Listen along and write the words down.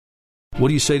What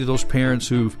do you say to those parents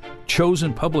who've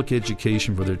chosen public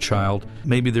education for their child?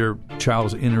 Maybe their child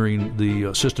is entering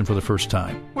the system for the first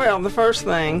time. Well, the first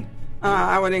thing,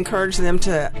 I would encourage them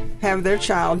to have their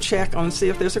child check on see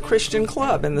if there's a Christian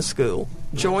club in the school.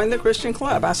 Join the Christian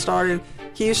club. I started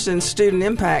Houston Student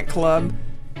Impact Club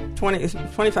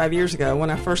 25 years ago when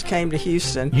I first came to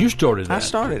Houston. You started that? I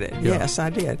started it. Yeah. Yes,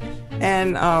 I did.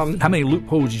 And how many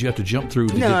loopholes did you have to jump through?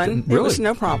 None. Really? It was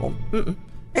no problem.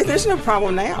 There's no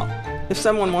problem now. If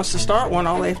someone wants to start one,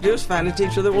 all they have to do is find a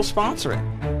teacher that will sponsor it.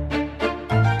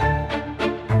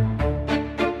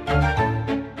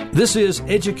 This is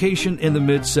Education in the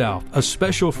Mid-South, a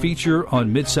special feature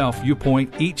on Mid-South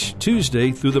Viewpoint each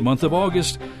Tuesday through the month of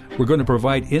August. We're going to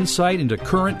provide insight into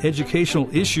current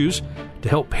educational issues to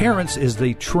help parents as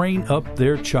they train up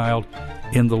their child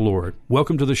in the Lord.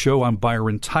 Welcome to the show. I'm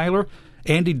Byron Tyler.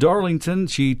 Andy Darlington,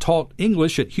 she taught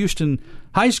English at Houston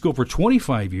High School for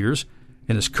 25 years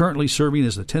and is currently serving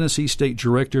as the Tennessee State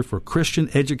Director for Christian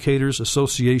Educators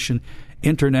Association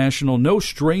International. No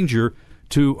stranger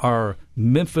to our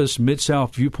Memphis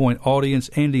Mid-South Viewpoint audience.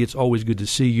 Andy, it's always good to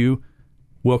see you.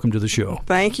 Welcome to the show.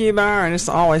 Thank you, Byron. It's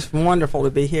always wonderful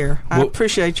to be here. I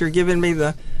appreciate your giving me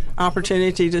the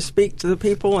opportunity to speak to the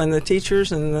people and the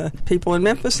teachers and the people in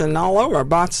Memphis and all over. Our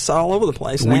bots all over the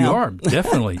place now. We are,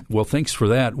 definitely. Well, thanks for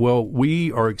that. Well,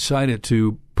 we are excited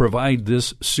to provide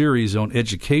this series on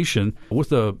education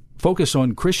with a focus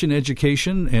on Christian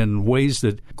education and ways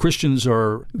that Christians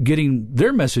are getting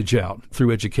their message out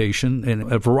through education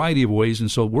in a variety of ways.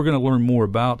 And so we're going to learn more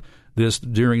about this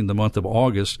during the month of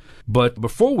August. But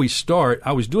before we start,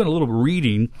 I was doing a little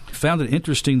reading, found it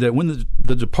interesting that when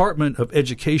the Department of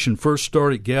Education first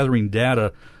started gathering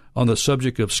data on the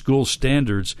subject of school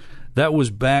standards, that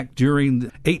was back during the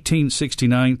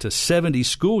 1869 to 70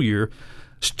 school year.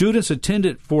 Students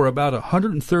attended for about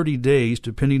 130 days,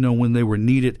 depending on when they were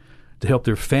needed to help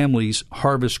their families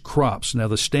harvest crops. Now,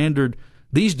 the standard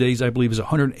these days, I believe, is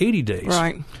 180 days.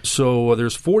 Right. So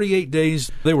there's 48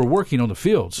 days they were working on the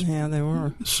fields. Yeah, they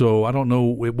were. So I don't know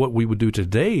what we would do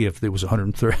today if there was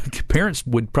 130. Parents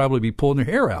would probably be pulling their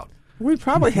hair out. We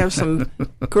probably have some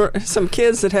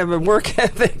kids that have a work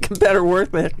ethic, better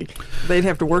work ethic. They'd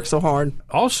have to work so hard.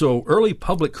 Also, early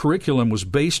public curriculum was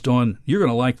based on, you're going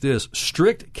to like this,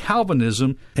 strict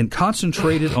Calvinism and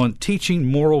concentrated on teaching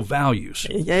moral values.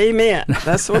 Amen.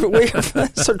 That's what we're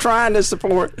trying to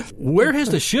support. Where has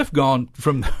the shift gone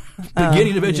from the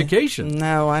beginning of education?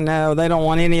 No, I know. They don't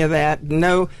want any of that.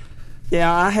 No.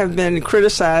 Yeah, I have been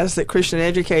criticized that Christian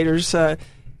educators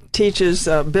teaches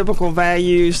biblical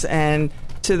values and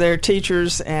to their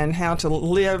teachers and how to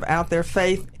live out their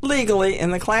faith legally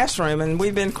in the classroom, and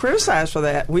we've been criticized for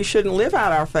that. We shouldn't live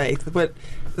out our faith, but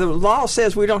the law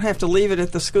says we don't have to leave it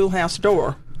at the schoolhouse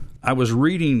door. I was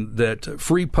reading that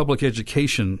free public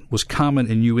education was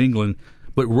common in New England,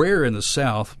 but rare in the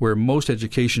South, where most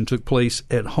education took place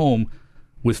at home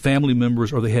with family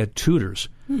members or they had tutors.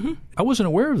 Mm-hmm. I wasn't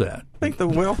aware of that. I think the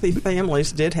wealthy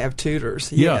families did have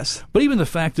tutors, yeah. Yes. But even the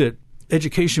fact that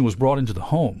education was brought into the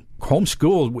home.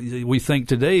 Homeschool, we think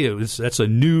today that's a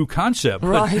new concept.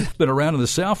 Right. But it's been around in the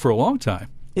South for a long time.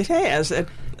 It has. It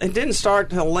didn't start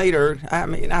till later. I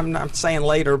mean, I'm not saying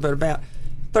later, but about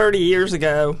 30 years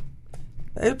ago,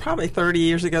 probably 30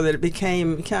 years ago that it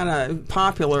became kind of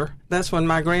popular. That's when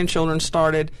my grandchildren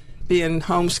started being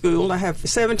homeschooled. I have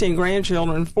 17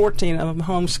 grandchildren, 14 of them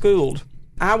homeschooled.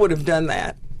 I would have done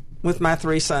that with my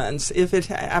three sons.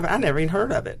 I never even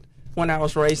heard of it when I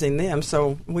was raising them.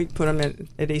 So we put them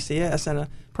at ECS in a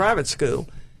private school,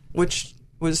 which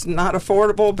was not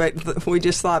affordable, but we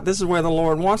just thought this is where the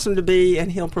Lord wants them to be,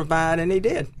 and He'll provide, and He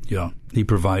did. Yeah, He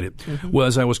provided. Mm-hmm. Well,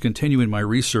 as I was continuing my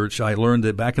research, I learned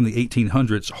that back in the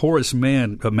 1800s, Horace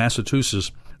Mann of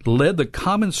Massachusetts led the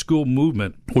common school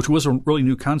movement, which was a really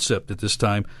new concept at this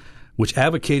time, which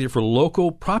advocated for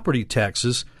local property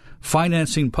taxes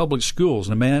financing public schools.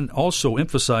 And the man also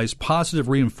emphasized positive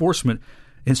reinforcement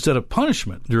instead of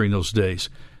punishment during those days.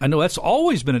 I know that's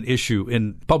always been an issue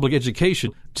in public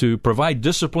education, to provide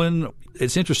discipline.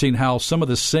 It's interesting how some of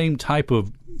the same type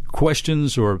of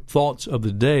questions or thoughts of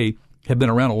the day have been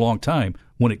around a long time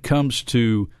when it comes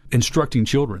to instructing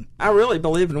children. I really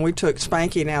believe when we took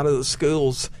spanking out of the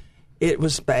schools, it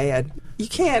was bad. You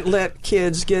can't let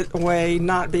kids get away,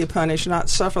 not be punished, not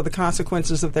suffer the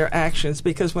consequences of their actions,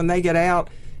 because when they get out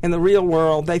in the real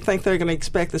world, they think they're going to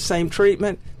expect the same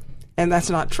treatment, and that's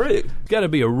not true. Got to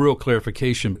be a real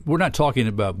clarification. We're not talking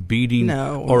about beating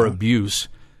or abuse.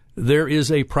 There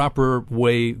is a proper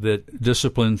way that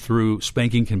discipline through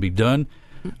spanking can be done.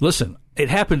 Listen, it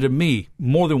happened to me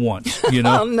more than once, you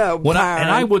know. Oh, no,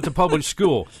 I went to public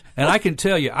school, and I can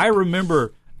tell you, I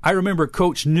remember I remember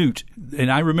Coach Newt,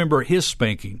 and I remember his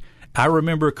spanking. I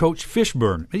remember Coach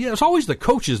Fishburne. Yeah, it's always the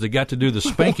coaches that got to do the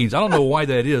spankings. I don't know why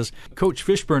that is. Coach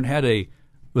Fishburne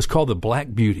was called the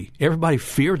Black Beauty. Everybody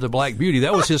feared the Black Beauty.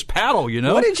 That was his paddle, you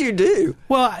know. What did you do?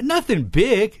 Well, nothing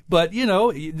big, but, you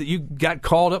know, you got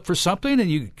called up for something,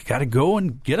 and you got to go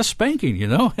and get a spanking, you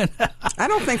know. I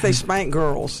don't think they spank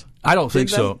girls. I don't think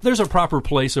so. There's a proper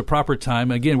place, a proper time.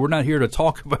 Again, we're not here to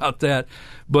talk about that,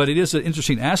 but it is an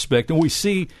interesting aspect, and we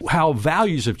see how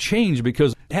values have changed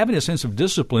because having a sense of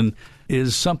discipline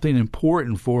is something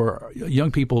important for young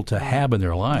people to have in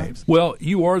their lives. Well,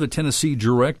 you are the Tennessee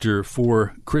director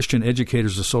for Christian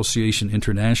Educators Association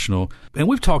International, and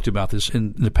we've talked about this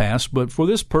in the past, but for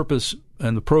this purpose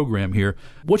and the program here,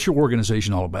 what's your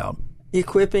organization all about?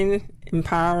 Equipping,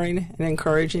 empowering, and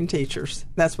encouraging teachers.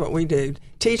 That's what we do.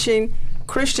 Teaching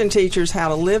Christian teachers how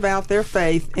to live out their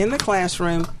faith in the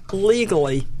classroom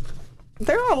legally.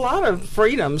 There are a lot of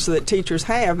freedoms that teachers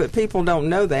have, but people don't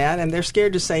know that, and they're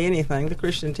scared to say anything, the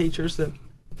Christian teachers, that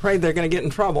afraid they're going to get in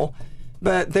trouble.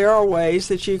 But there are ways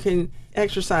that you can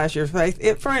exercise your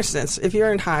faith. For instance, if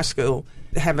you're in high school,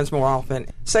 it happens more often.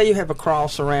 Say you have a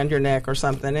cross around your neck or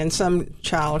something, and some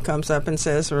child comes up and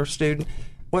says, or a student,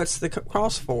 "What's the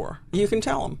cross for?" You can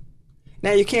tell them.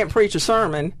 Now, you can't preach a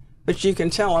sermon, but you can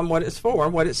tell them what it's for,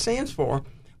 what it stands for.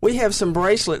 We have some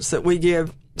bracelets that we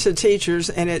give to teachers,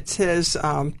 and it says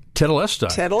Tetelestai.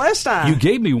 Tetelestai. You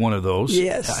gave me one of those.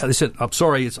 Yes. I said, I'm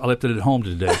sorry, I left it at home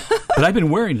today. But I've been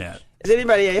wearing that. Does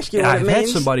anybody ask you what it means? I've had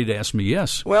somebody to ask me,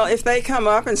 yes. Well, if they come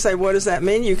up and say, "What does that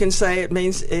mean?" you can say it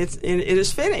means it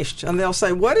is finished. And they'll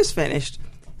say, "What is finished?"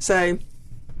 Say,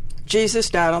 "Jesus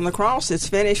died on the cross. It's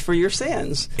finished for your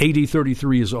sins." AD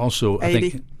 33 is also, I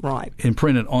think, right,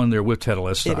 imprinted on there with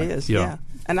Tetelestai. It is, yeah.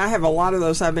 And I have a lot of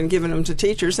those. I've been giving them to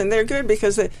teachers, and they're good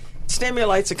because it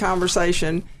stimulates a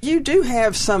conversation. You do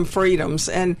have some freedoms,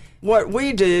 and what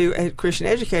we do at Christian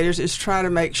Educators is try to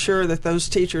make sure that those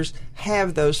teachers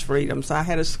have those freedoms. I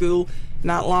had a school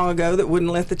not long ago that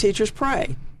wouldn't let the teachers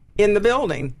pray in the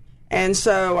building. And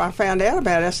so I found out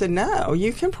about it. I said, "No,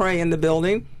 you can pray in the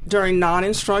building during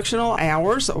non-instructional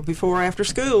hours or before or after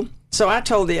school." So I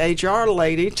told the HR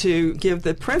lady to give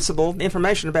the principal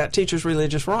information about teachers'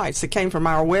 religious rights that came from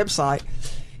our website.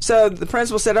 So the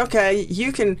principal said, "Okay,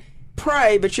 you can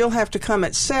pray, but you'll have to come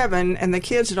at 7, and the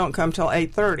kids don't come till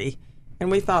 8:30.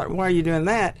 And we thought, "Why are you doing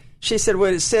that?" She said,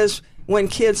 "Well, it says when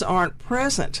kids aren't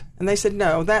present." And they said,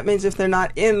 "No, that means if they're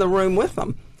not in the room with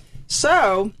them."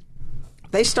 So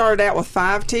they started out with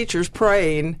 5 teachers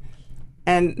praying,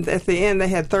 and at the end they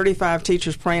had 35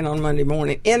 teachers praying on Monday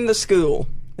morning in the school,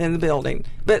 in the building.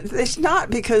 But it's not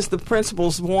because the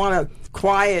principals want to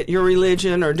quiet your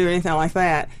religion or do anything like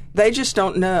that. They just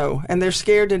don't know, and they're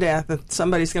scared to death that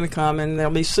somebody's going to come and they'll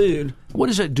be sued. What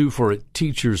does that do for a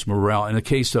teacher's morale in the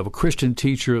case of a Christian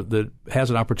teacher that has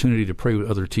an opportunity to pray with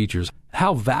other teachers?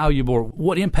 How valuable,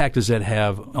 what impact does that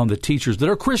have on the teachers that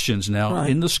are Christians now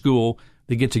in the school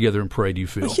that get together and pray, do you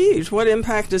feel? Huge. What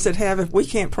impact does it have if we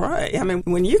can't pray? I mean,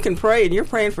 when you can pray and you're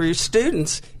praying for your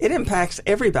students, it impacts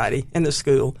everybody in the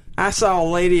school. I saw a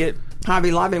lady at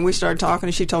Hobby Lobby, and we started talking,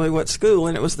 and she told me what school,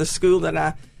 and it was the school that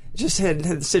I just had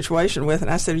the situation with.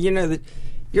 And I said, "You know, that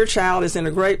your child is in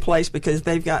a great place because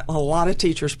they've got a lot of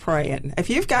teachers praying. If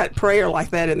you've got prayer like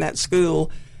that in that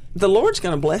school, the Lord's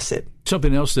going to bless it."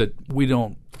 Something else that we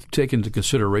don't take into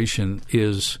consideration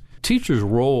is teachers'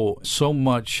 role so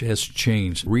much has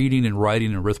changed. Reading and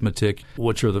writing and arithmetic,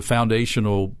 which are the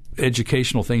foundational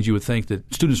educational things you would think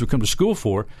that students would come to school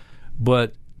for,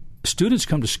 but students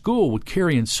come to school with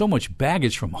carrying so much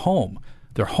baggage from home.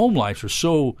 Their home lives are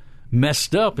so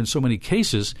messed up in so many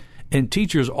cases, and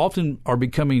teachers often are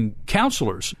becoming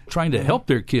counselors, trying to help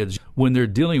their kids when they're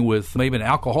dealing with maybe an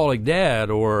alcoholic dad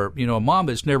or, you know, a mom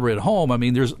that's never at home. I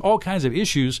mean, there's all kinds of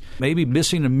issues, maybe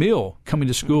missing a meal, coming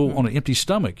to school on an empty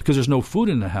stomach because there's no food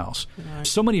in the house.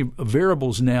 So many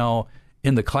variables now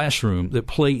in the classroom that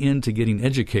play into getting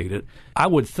educated. I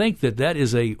would think that that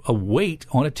is a weight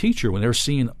on a teacher when they're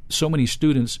seeing so many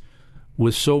students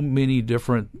with so many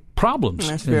different problems.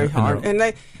 That's very hard.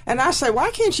 And I say, "Why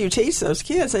can't you teach those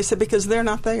kids?" They said, "Because they're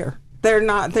not there. They're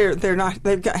not.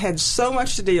 They've had so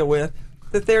much to deal with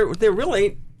that they're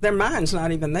really, their mind's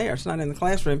not even there. It's not in the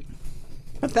classroom."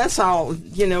 But that's all.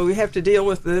 You know, we have to deal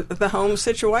with the home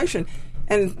situation,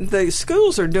 and the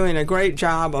schools are doing a great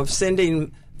job of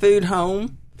sending food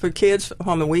home for kids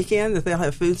on the weekend. That they'll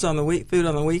have food on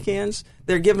the weekends.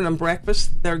 They're giving them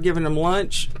breakfast. They're giving them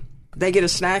lunch. They get a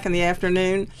snack in the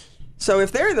afternoon. So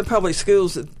if they're in the public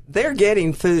schools, they're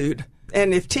getting food.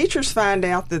 And if teachers find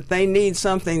out that they need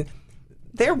something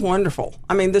they're wonderful.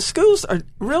 I mean, the schools are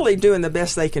really doing the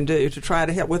best they can do to try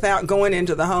to help without going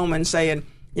into the home and saying,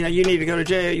 you know, you need to go to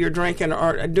jail, you're drinking,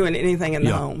 or doing anything in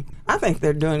the home. I think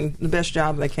they're doing the best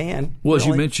job they can. Well, really. As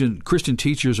you mentioned, Christian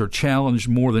teachers are challenged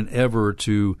more than ever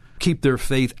to keep their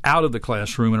faith out of the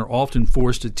classroom and are often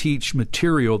forced to teach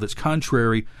material that's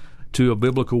contrary to a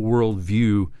biblical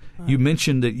worldview. Right. You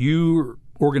mentioned that your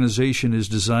organization is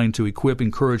designed to equip,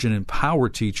 encourage, and empower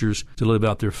teachers to live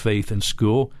out their faith in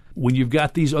school. When you've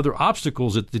got these other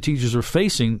obstacles that the teachers are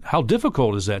facing, how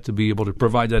difficult is that to be able to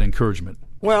provide that encouragement?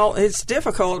 Well, it's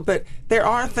difficult, but there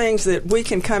are things that we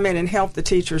can come in and help the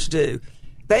teachers do.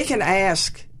 They can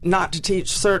ask not to teach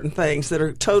certain things that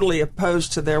are totally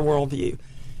opposed to their worldview.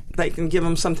 They can give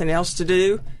them something else to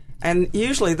do, and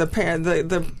usually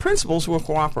the principals will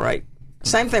cooperate.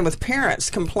 Same thing with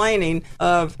parents complaining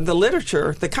of the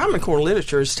literature. The Common Core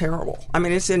literature is terrible. I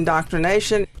mean, it's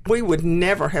indoctrination. We would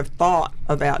never have thought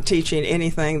about teaching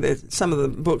anything that some of the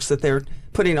books that they're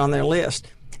putting on their list.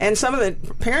 And some of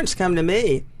the parents come to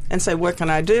me and say, what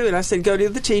can I do? And I said, go to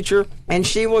the teacher, and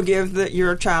she will give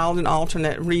your child an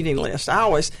alternate reading list.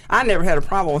 I never had a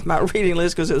problem with my reading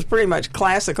list because it was pretty much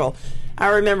classical. I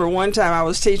remember one time I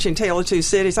was teaching Tale of Two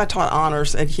Cities. I taught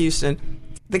honors at Houston.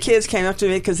 The kids came up to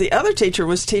me because the other teacher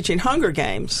was teaching Hunger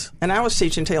Games, and I was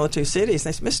teaching Tale of Two Cities.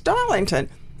 They said, Miss Darlington,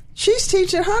 she's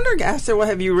teaching Hunger Games. I said, well,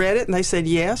 have you read it? And they said,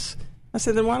 yes. I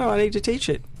said, then why do I need to teach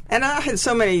it? And I had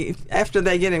so many, after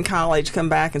they get in college, come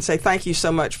back and say, thank you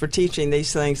so much for teaching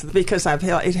these things because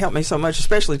it helped me so much,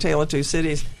 especially Tale of Two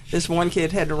Cities. This one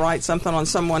kid had to write something on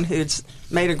someone who'd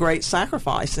made a great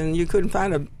sacrifice, and you couldn't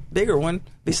find a bigger one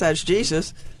besides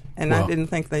Jesus. And I didn't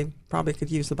think they probably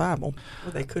could use the Bible.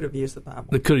 Well, they could have used the Bible.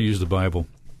 They could have used the Bible.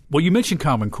 Well, you mentioned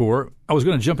Common Core. I was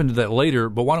going to jump into that later,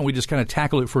 but why don't we just kind of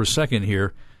tackle it for a second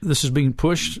here? This is being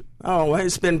pushed. Oh,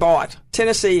 it's been bought.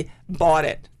 Tennessee bought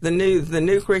it. The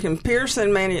new curriculum.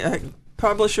 Pearson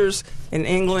publishers in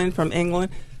England, from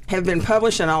England, have been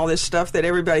publishing all this stuff that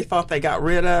everybody thought they got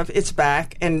rid of. It's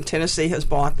back, and Tennessee has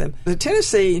bought them. The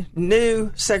Tennessee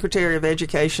new Secretary of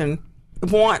Education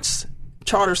wants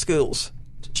charter schools.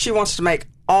 She wants to make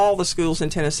all the schools in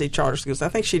Tennessee charter schools. I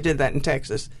think she did that in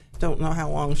Texas. Don't know how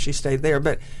long she stayed there,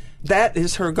 but that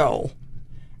is her goal.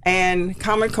 And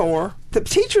Common Core, the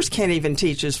teachers can't even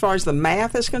teach as far as the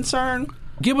math is concerned.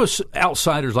 Give us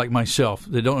outsiders like myself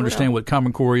that don't understand what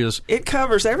Common Core is. It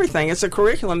covers everything. It's a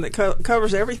curriculum that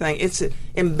covers everything. It's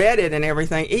embedded in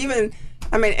everything.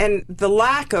 And the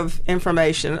lack of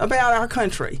information about our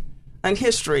country and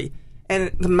history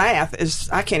and the math is,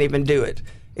 I can't even do it.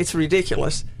 It's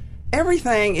ridiculous.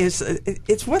 Everything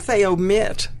it's what they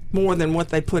omit more than what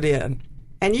they put in.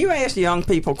 And you ask young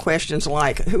people questions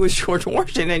like, who was George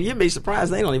Washington, and you'd be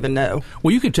surprised they don't even know.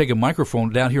 Well, you can take a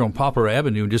microphone down here on Poplar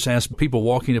Avenue and just ask people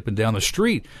walking up and down the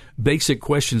street basic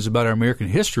questions about our American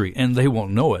history, and they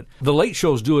won't know it. The late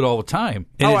shows do it all the time.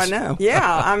 I know.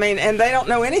 Yeah, and they don't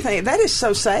know anything. That is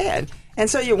so sad. And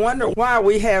so you wonder why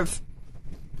we have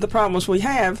the problems we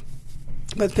have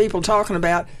with people talking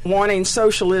about wanting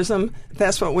socialism.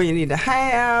 That's what we need to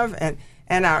have,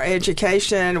 and our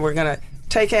education. We're going to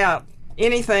take out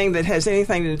anything that has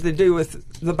anything to do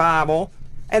with the Bible.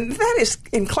 And that is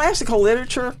in classical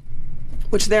literature,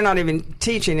 which they're not even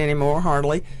teaching anymore,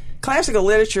 hardly. Classical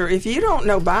literature, if you don't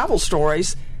know Bible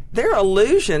stories, there are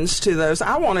allusions to those.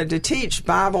 I wanted to teach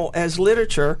Bible as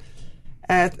literature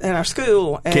in our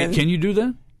school. And can you do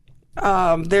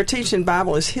that? They're teaching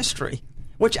Bible as history,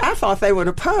 which I thought they would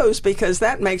oppose because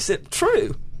that makes it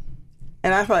true.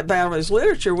 And I thought Bible as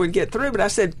literature would get through, but I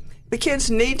said, the kids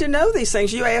need to know these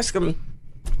things. You ask them,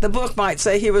 the book might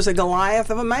say he was a Goliath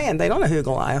of a man. They don't know who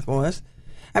Goliath was.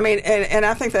 And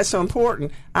I think that's so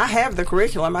important. I have the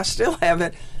curriculum. I still have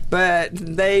it, but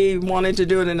they wanted to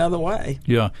do it another way.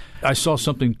 Yeah. I saw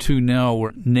something, too, now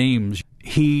where names,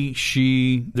 he,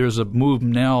 she, there's a move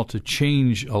now to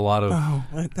change a lot of...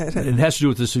 it has to do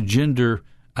with this gender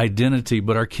identity,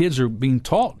 but our kids are being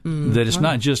taught that it's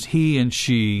not just he and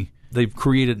she. They've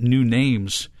created new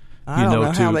names. I don't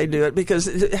know how they do it, because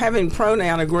having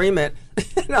pronoun agreement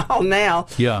and all now,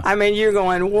 you're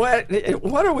going,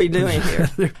 what are we doing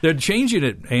here? They're changing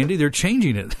it, Andy. They're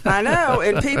changing it. I know.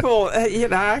 And people,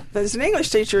 as an English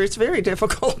teacher, it's very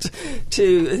difficult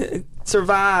to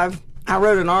survive. I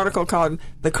wrote an article called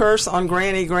The Curse on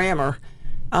Granny Grammar,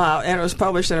 and it was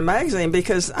published in a magazine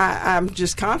because I'm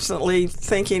just constantly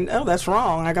thinking, oh, that's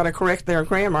wrong. I got to correct their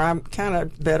grammar. I'm kind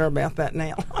of better about that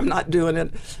now. I'm not doing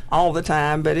it all the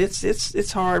time, but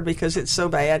it's hard because it's so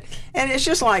bad. And it's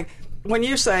just like when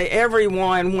you say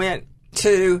everyone went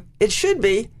to, it should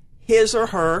be his or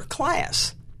her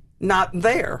class, not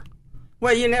their.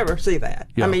 Well, you never see that.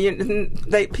 Yeah. I mean,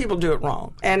 people do it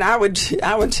wrong, and I would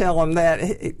tell them that.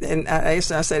 And I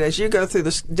said, as you go through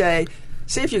this day,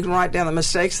 see if you can write down the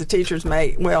mistakes the teachers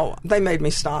made. Well, they made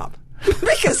me stop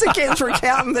because the kids were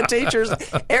counting the teachers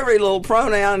every little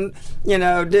pronoun,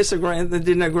 disagreeing, that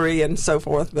didn't agree, and so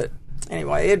forth. But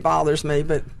anyway, it bothers me.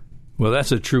 But well,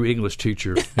 that's a true English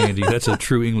teacher, Andy. That's a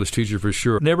true English teacher for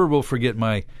sure. Never will forget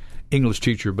my English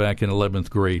teacher back in 11th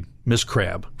grade, Miss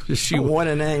Crabb. What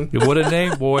a name. What a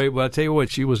name, boy. Well, I tell you what,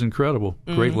 she was incredible.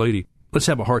 Great lady. Let's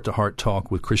have a heart-to-heart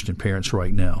talk with Christian parents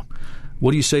right now.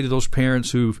 What do you say to those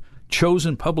parents who've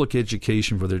chosen public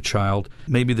education for their child?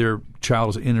 Maybe their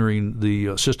child is entering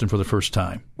the system for the first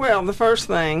time. Well, the first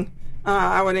thing,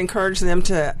 I would encourage them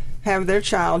to have their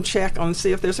child check on,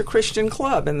 see if there's a Christian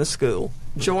club in the school.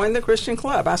 Join the Christian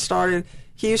club. I started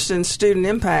Houston Student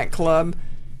Impact Club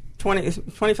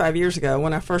 25 years ago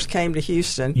when I first came to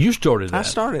Houston. You started that? I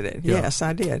started it. Yeah. Yes,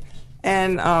 I did.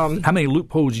 And how many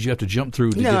loopholes did you have to jump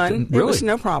through? None. Really? It was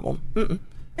no problem.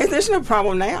 There's no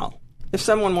problem now. If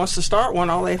someone wants to start one,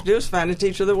 all they have to do is find a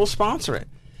teacher that will sponsor it.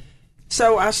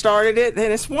 So I started it,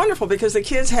 and it's wonderful because the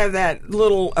kids have that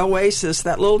little oasis,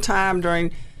 that little time during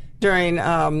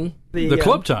the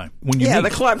club time when you meet.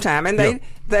 The club time, and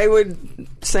they would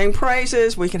sing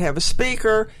praises. We could have a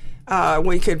speaker.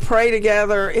 We could pray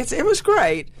together. It was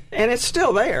great, and it's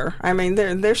still there. I mean,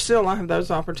 there still have those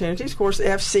opportunities. Of course,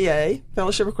 FCA,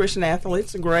 Fellowship of Christian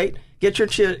Athletes, are great. Get your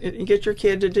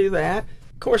kid to do that.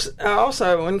 Of course, I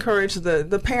also encourage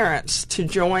the parents to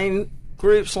join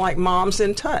groups like Moms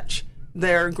in Touch.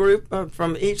 They're a group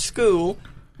from each school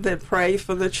that pray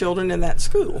for the children in that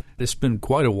school. It's been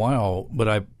quite a while, but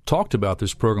I've talked about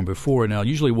this program before. Now,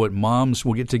 usually what moms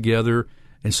will get together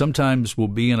and sometimes we'll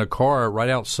be in a car right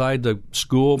outside the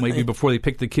school, maybe before they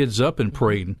pick the kids up and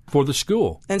praying for the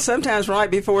school. And sometimes right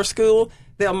before school,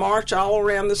 they'll march all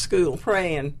around the school,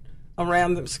 praying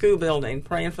around the school building,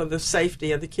 praying for the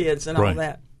safety of the kids and all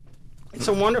that. It's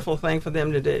a wonderful thing for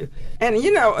them to do. And,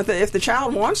 if the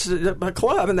child wants a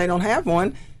club and they don't have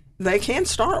one, they can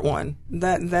start one.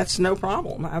 That's no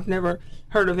problem. I've never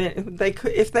heard of it.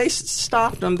 If they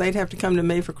stopped them, they'd have to come to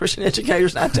me for Christian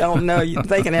educators. I tell them, no,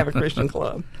 they can have a Christian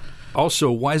club. Also,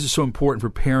 why is it so important for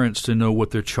parents to know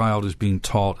what their child is being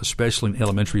taught, especially in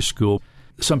elementary school?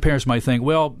 Some parents might think,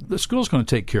 well, the school's going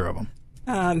to take care of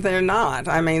them. They're not.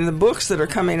 I mean, the books that are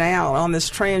coming out on this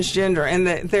transgender, and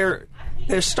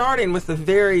they're starting with the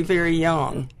very, very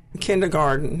young,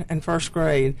 kindergarten and first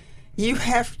grade. You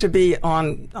have to be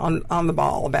on the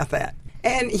ball about that.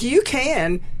 And you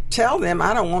can tell them,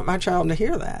 I don't want my child to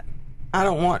hear that. I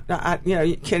don't want,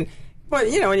 you can, but,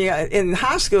 when in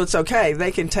high school, it's okay.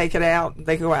 They can take it out.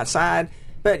 They can go outside.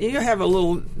 But you have a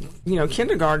little,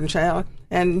 kindergarten child,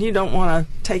 and you don't want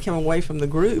to take him away from the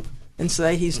group and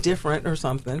say he's different or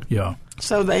something. Yeah.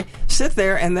 So they sit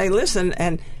there and they listen,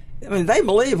 and they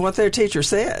believe what their teacher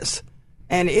says.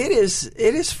 And it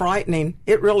is frightening.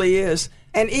 It really is.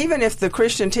 And even if the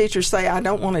Christian teachers say, I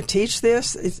don't want to teach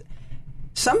this,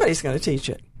 somebody's going to teach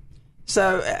it.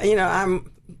 So, we're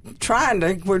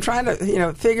trying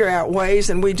to, figure out ways,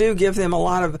 and we do give them a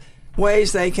lot of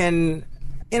ways they can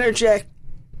interject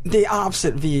the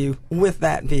opposite view with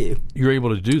that view. You're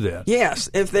able to do that? Yes.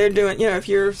 If they're doing, if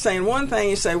you're saying one thing,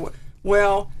 you say,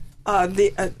 well,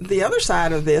 the other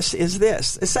side of this is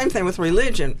this. The same thing with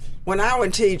religion. When I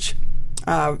would teach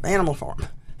Animal Farm,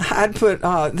 I'd put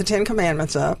the Ten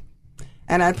Commandments up,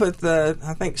 and I'd put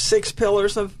I think 6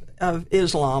 pillars of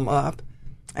Islam up,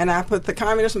 and I put the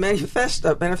Communist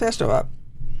Manifesto up.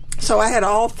 So I had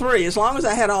all 3. As long as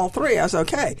I had all 3, I was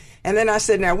okay. And then I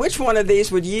said, now, which one of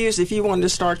these would you use if you wanted to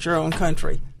start your own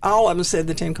country? All of them said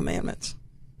the Ten Commandments.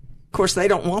 Of course, they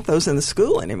don't want those in the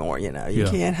school anymore, You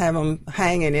can't have them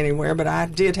hanging anywhere, but I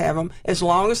did have them as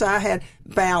long as I had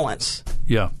balance.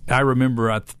 Yeah. I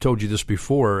remember, I told you this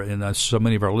before, and so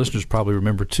many of our listeners probably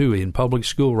remember too, in public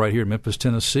school right here in Memphis,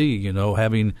 Tennessee,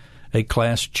 having a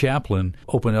class chaplain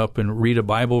open up and read a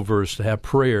Bible verse to have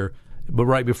prayer. But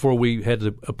right before we had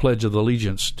a pledge of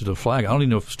allegiance to the flag. I don't even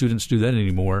know if students do that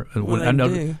anymore. Well, they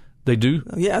do. They do?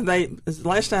 Yeah,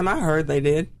 last time I heard they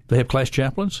did. They have class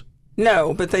chaplains?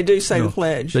 No, but they do say the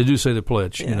pledge. They do say the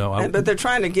pledge. Yeah. But they're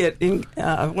trying to get in,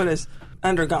 what is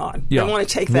under God. Yeah. They want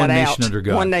to take that out. One nation under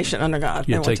God. One nation under God.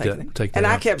 Yeah, take that and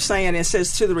out. I kept saying, it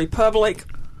says to the republic.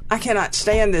 I cannot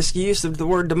stand this use of the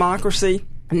word democracy.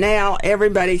 Now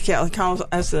everybody calls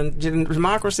us a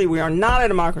democracy. We are not a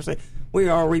democracy. We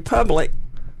are a republic.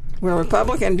 We're a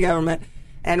Republican government.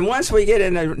 And once we get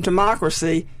in a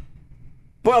democracy,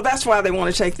 well, that's why they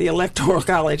want to take the Electoral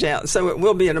College out. So it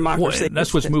will be a democracy. Well,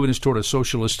 that's what's moving us toward a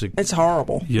socialistic. It's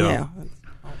horrible. Yeah.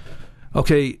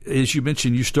 Okay, as you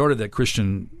mentioned, you started that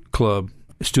Christian club.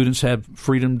 Students have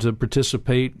freedom to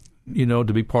participate, to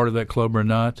be part of that club or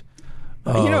not.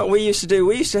 You know what we used to do?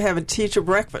 We used to have a teacher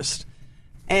breakfast,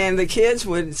 and the kids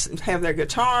would have their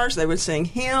guitars. They would sing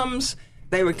hymns.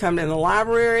 They would come in the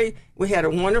library. We had a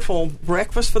wonderful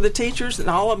breakfast for the teachers, and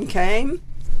all of them came.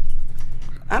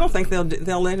 I don't think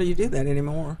they'll let you do that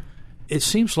anymore. It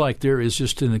seems like there is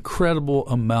just an incredible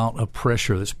amount of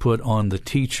pressure that's put on the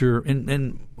teacher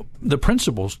and the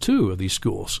principals, too, of these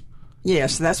schools.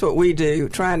 Yes, that's what we do,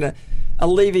 trying to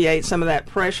alleviate some of that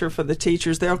pressure for the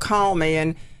teachers. They'll call me,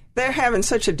 and they're having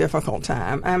such a difficult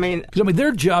time. I mean,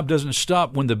 their job doesn't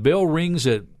stop when the bell rings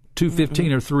at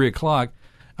 2:15 or 3 o'clock.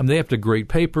 They have to grade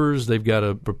papers. They've got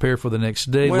to prepare for the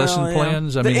next day, lesson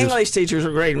plans. The English teachers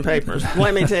are grading papers.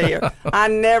 Let me tell you, I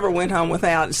never went home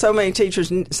without. So many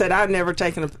teachers said I've never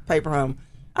taken a paper home.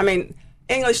 I mean,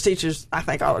 English teachers, I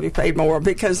think, ought to be paid more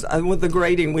because with the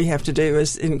grading we have to do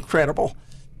is incredible.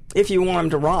 If you want them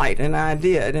to write, and I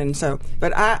did, and so.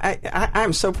 But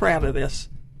I'm so proud of this.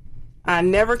 I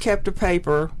never kept a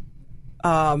paper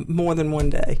more than one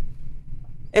day.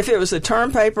 If it was a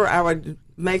term paper, I would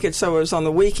make it so it was on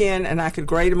the weekend, and I could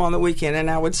grade them on the weekend, and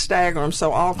I would stagger them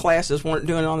so all classes weren't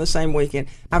doing it on the same weekend.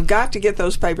 I've got to get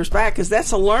those papers back because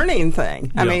that's a learning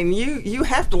thing. Yeah. I mean, you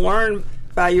have to learn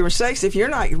by your mistakes. If you're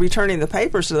not returning the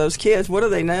papers to those kids, what do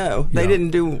they know? They didn't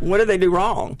do. What did they do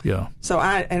wrong? Yeah. So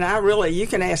I really, you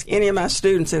can ask any of my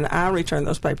students, and I return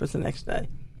those papers the next day.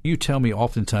 You tell me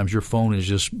oftentimes your phone is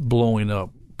just blowing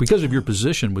up because of your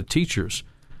position with teachers.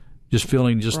 Just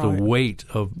feeling the weight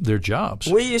of their jobs.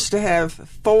 We used to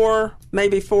have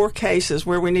maybe four cases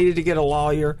where we needed to get a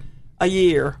lawyer a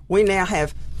year. We now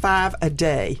have 5 a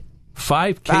day.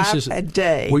 5 cases 5 a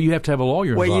day where you have to have a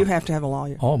lawyer involved. Where you have to have a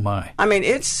lawyer. Oh my! I mean,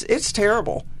 it's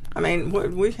terrible. I mean,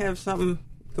 we have something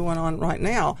going on right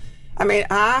now. I mean,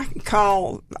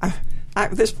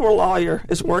 this poor lawyer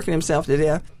is working himself to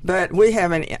death. But we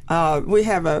have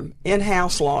an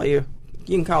in-house lawyer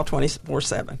you can call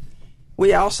 24/7.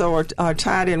 We also are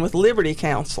tied in with Liberty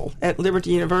Counsel at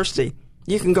Liberty University.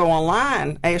 You can go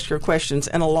online, ask your questions,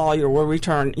 and a lawyer will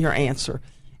return your answer.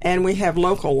 And we have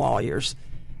local lawyers.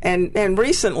 And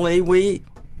recently we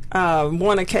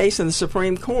won a case in the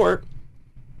Supreme Court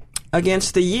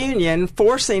against the union,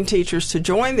 forcing teachers to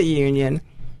join the union,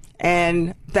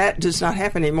 and that does not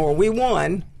happen anymore. We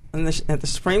won at the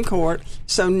Supreme Court,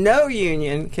 so no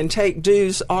union can take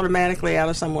dues automatically out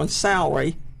of someone's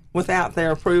salary without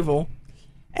their approval.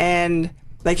 And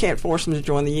they can't force them to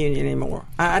join the union anymore.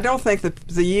 I don't think that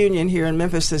the union here in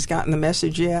Memphis has gotten the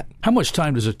message yet. How much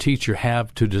time does a teacher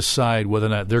have to decide whether or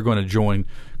not they're going to join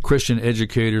Christian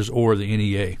Educators or the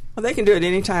NEA? Well, they can do it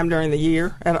any time during the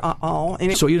year at all.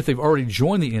 So even if they've already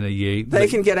joined the NEA, they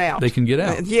can get out. They can get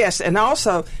out. Yes, and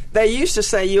also they used to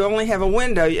say you only have a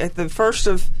window at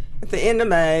the end of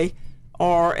May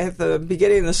or at the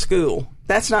beginning of the school.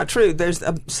 That's not true. There's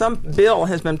some bill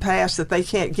has been passed that they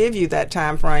can't give you that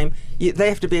time frame. They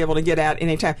have to be able to get out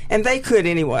any time. And they could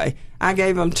anyway. I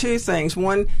gave them 2 things.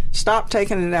 One, stop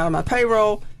taking it out of my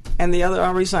payroll, and the other,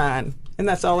 I resign. And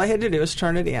that's all they had to do is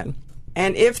turn it in.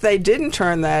 And if they didn't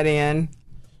turn that in,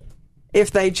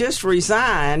 if they just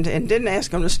resigned and didn't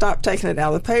ask them to stop taking it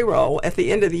out of the payroll, at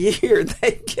the end of the year,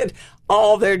 they'd get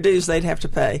all their dues they'd have to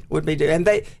pay would be due. And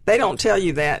they don't tell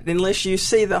you that unless you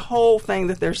see the whole thing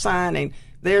that they're signing.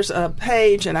 There's a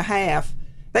page and a half.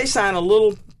 They sign a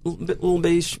little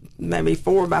maybe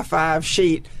 4x5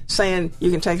 sheet saying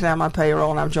you can take it out of my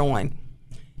payroll and I've joined.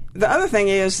 The other thing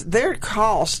is their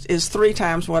cost is 3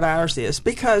 times what ours is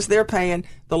because they're paying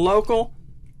the local,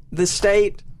 the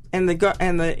state, and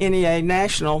the NEA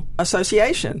National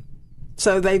Association.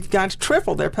 So they've got to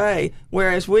triple their pay,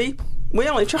 whereas we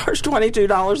only charge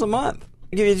 $22 a month.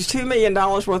 Give you $2 million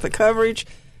worth of coverage.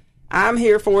 I'm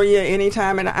here for you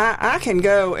anytime, and I can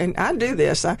go, and I do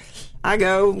this. I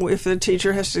go if the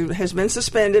teacher has been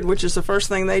suspended, which is the first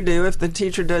thing they do. If the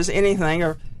teacher does anything,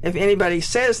 or if anybody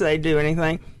says they do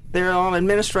anything, they're on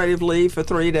administrative leave for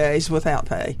 3 days without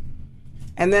pay.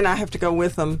 And then I have to go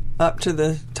with them up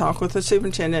to talk with the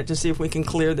superintendent to see if we can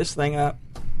clear this thing up.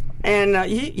 And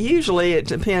usually it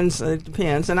depends.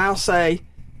 And I'll say,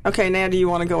 okay, now do you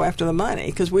want to go after the money?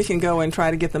 Because we can go and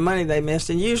try to get the money they missed.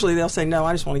 And usually they'll say, no,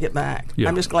 I just want to get back. Yeah.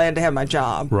 I'm just glad to have my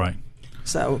job. Right.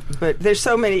 So, but there's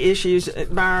so many issues,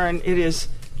 Byron, it is.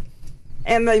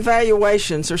 And the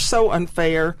evaluations are so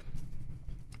unfair.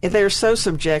 They're so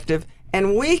subjective.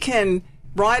 And we can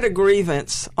write a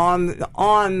grievance only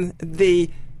on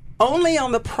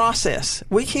the process.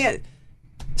 We can't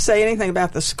say anything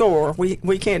about the score.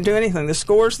 We can't do anything. The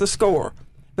score's the score.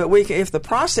 But if the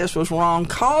process was wrong,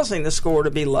 causing the score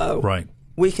to be low, right,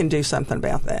 we can do something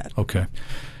about that. Okay.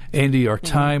 Andy, our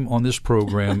time on this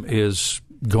program is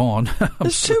gone.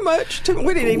 It's too much.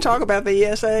 We didn't even talk about the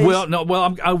ESAs. Well, no.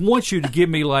 Well, I want you to give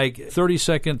me like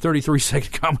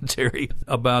 33-second commentary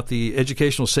about the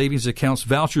educational savings accounts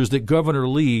vouchers that Governor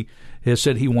Lee has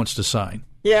said he wants to sign.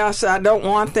 Yes, I don't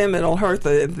want them. It'll hurt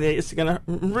it's going to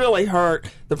really hurt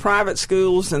the private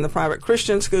schools and the private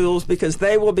Christian schools because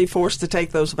they will be forced to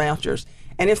take those vouchers.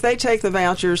 And if they take the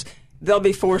vouchers, they'll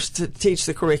be forced to teach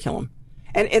the curriculum.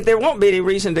 And there won't be any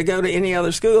reason to go to any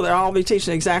other school. They'll all be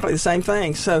teaching exactly the same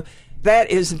thing. So that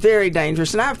is very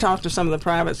dangerous. And I've talked to some of the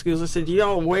private schools. I said, you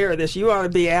all aware of this? You ought to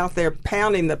be out there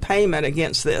pounding the payment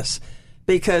against this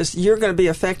because you're going to be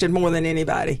affected more than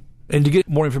anybody. And to get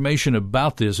more information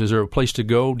about this, is there a place to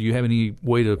go? Do you have any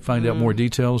way to find out more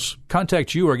details?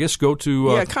 Contact you, or I guess go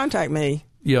to... contact me.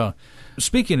 Yeah.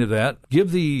 Speaking of that,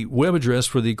 give the web address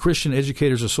for the Christian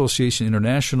Educators Association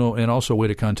International and also a way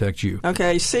to contact you.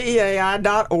 Okay,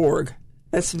 CEAI.org.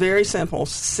 That's very simple,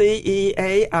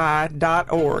 CEAI.org.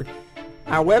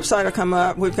 Our website will come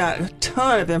up. We've got a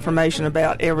ton of information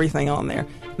about everything on there.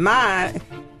 My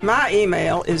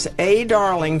email is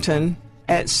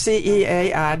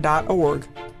adarlington@ceai.org.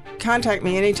 Contact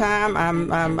me anytime.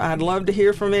 I'd love to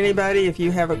hear from anybody. If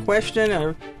you have a question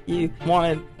or you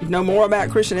want to know more about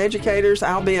Christian educators,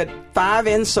 I'll be at 5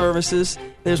 in-services.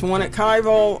 There's one at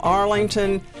Colleyville,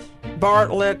 Arlington,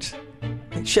 Bartlett,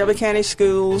 Shelby County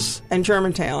Schools, and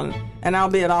Germantown. And I'll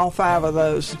be at all 5 of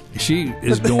those. She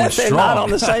is going strong. Not on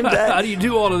the same day. How do you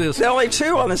do all of this? There are only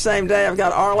 2 on the same day. I've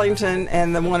got Arlington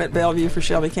and the one at Bellevue for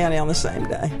Shelby County on the same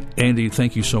day. Andy,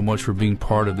 thank you so much for being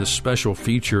part of this special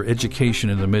feature, Education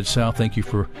in the Mid-South. Thank you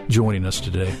for joining us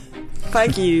today.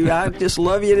 Thank you. I just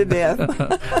love you to death.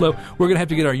 Look, we're going to have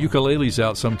to get our ukuleles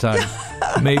out sometime.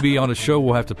 Maybe on a show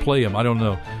we'll have to play them. I don't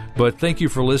know. But thank you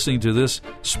for listening to this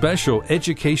special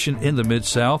Education in the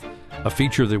Mid-South, a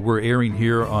feature that we're airing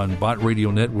here on Bott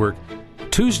Radio Network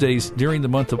Tuesdays during the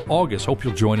month of August. Hope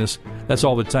you'll join us. That's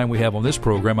all the time we have on this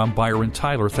program. I'm Byron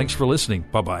Tyler. Thanks for listening.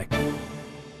 Bye-bye.